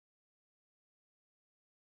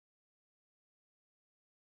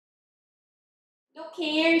Look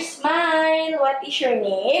here, smile. What is your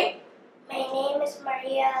name? My name is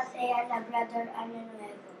Maria Althea Labrador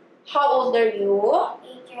Ananuevo. How old are you?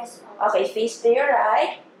 8 years old. Okay, face to your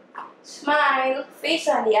right. Smile. Face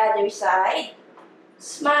on the other side.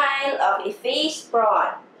 Smile. Okay, face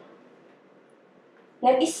front.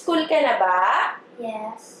 Nag-school ka na ba?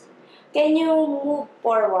 Yes. Can you move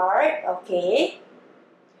forward? Okay.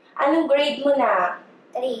 Anong grade mo na?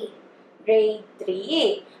 3. Grade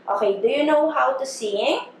 3. Okay, do you know how to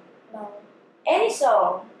sing? No. Any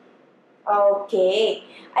song? Okay.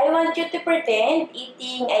 I want you to pretend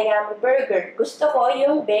eating a yummy burger. Gusto ko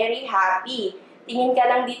yung very happy. Tingin ka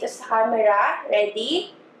lang dito sa camera.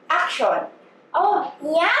 Ready? Action! Oh,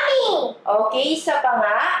 yummy! Okay, isa pa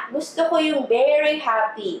nga. Gusto ko yung very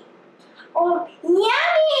happy. Oh,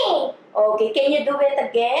 yummy! Okay, can you do it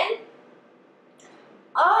again?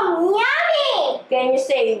 Oh, yummy! Can you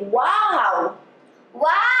say, wow?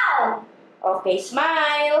 Wow! Okay,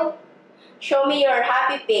 smile. Show me your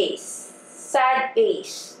happy face. Sad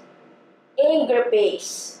face. Angry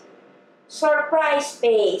face. Surprise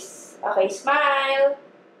face. Okay, smile.